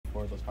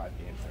short of those 5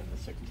 games during the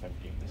 6th and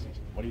 7th game of the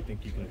season. What do you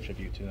think you can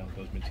attribute to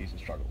those midseason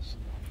struggles?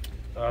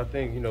 I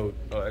think,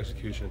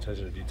 execution,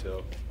 attention to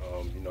detail.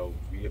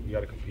 We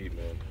got to compete,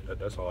 man.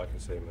 That's all I can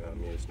say, man. I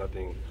mean, it's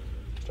nothing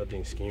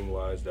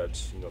scheme-wise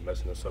that's,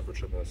 messing us up or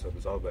tripping us up.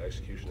 It's all about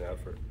execution and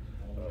effort.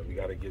 We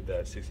got to get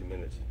that 60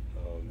 minutes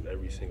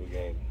every single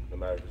game, no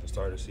matter if it's the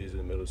start of the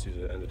season, middle of the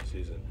season, end of the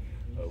season.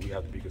 We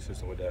have to be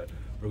consistent with that.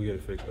 Really get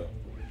it fixed up.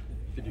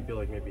 Did you feel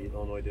like maybe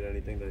Illinois did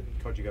anything that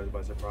caught you guys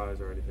by surprise,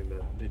 or anything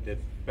that they did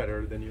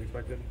better than you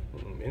expected?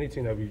 Any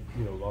team that we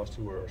lost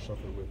to or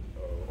suffered with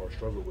or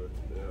struggled with,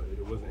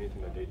 it wasn't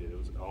anything that they did. It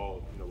was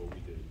all what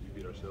we did.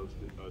 We beat ourselves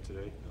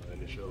today,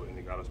 and it showed, and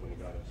it got us when it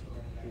got us. So.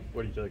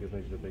 What do you feel like is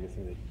maybe the biggest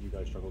thing that you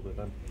guys struggled with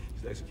then?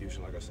 It's the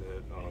execution, like I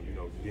said.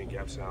 Being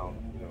gap sound,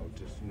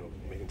 just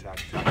making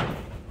tackles.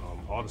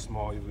 All the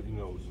small,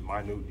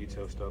 minute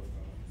detail stuff.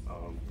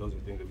 Those are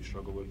things that we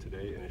struggled with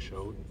today, and it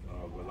showed.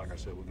 But like I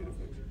said, we'll get it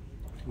fixed.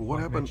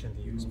 What happened? You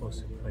mentioned the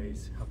explosive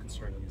plays. How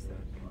concerning is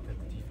that the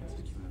defense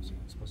did you have some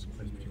explosive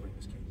plays, particularly in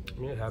this game? I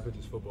mean, it happens.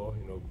 It's football.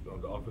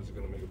 The offense is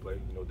going to make a play.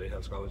 They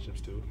have scholarships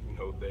too.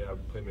 They have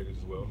playmakers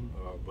as well.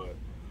 But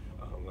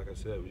like I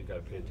said, we got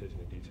to pay attention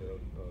to detail.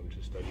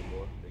 Just study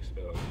more.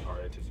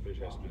 Our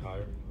anticipation has to be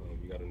higher.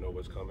 We got to know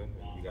what's coming.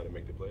 We got to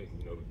make the play.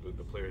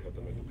 The players have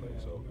to make the play.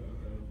 So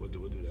we'll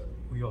do that.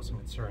 Were you also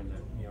concerned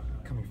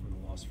that coming from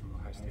the loss from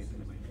Ohio State, that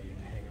it might be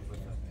a hangover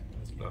effect?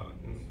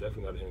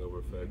 Definitely not a hangover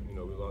effect. We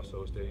lost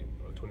Ohio State,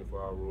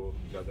 24-hour rule.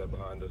 We got that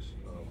behind us.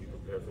 We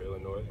prepared for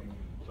Illinois,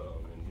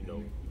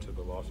 and took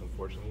a loss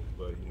unfortunately.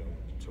 But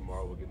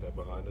tomorrow we'll get that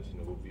behind us, and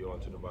then we'll be on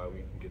to the bye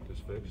week and get this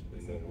fixed,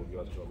 and then we'll be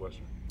on to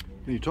Northwestern.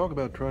 Can you talk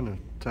about trying to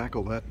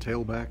tackle that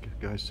tailback?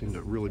 Guys seem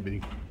to really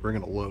be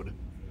bringing a load.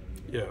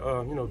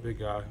 Yeah, big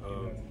guy,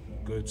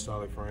 good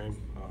solid frame,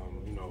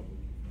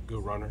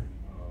 good runner.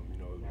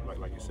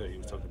 Like you said, he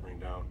was tough to bring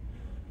down,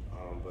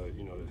 but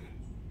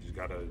just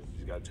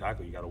gotta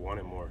tackle. You gotta want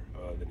it more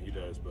than he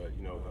does. But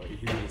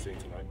he did the same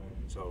tonight.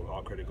 So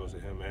all credit goes to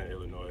him and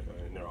Illinois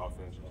in their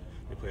offense.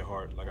 They play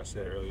hard. Like I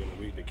said earlier in the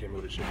week, they came in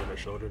with a chip on their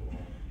shoulder,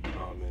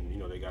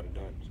 and they got it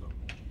done. So.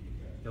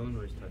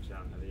 Illinois'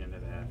 touchdown at the end of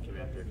the half came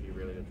after a few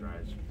really good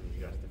drives from you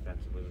guys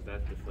defensively. Was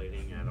that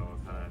deflating at all,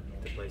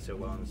 to play so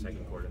well in the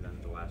second quarter, then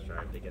the last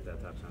drive to get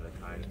that touchdown to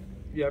tie it?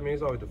 Yeah, I mean,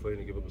 it's always deflating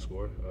to give up a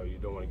score. You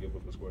don't want to give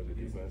up a score as a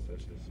defense.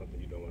 That's just something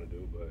you don't want to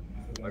do. But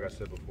like I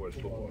said before, it's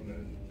football,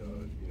 man.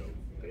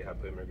 They have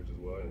playmakers as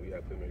well, and we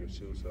have playmakers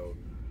too. So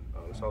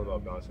it's all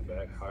about bouncing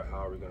back. How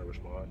are we going to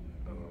respond?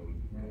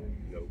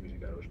 We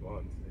just got to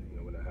respond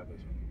when that happens.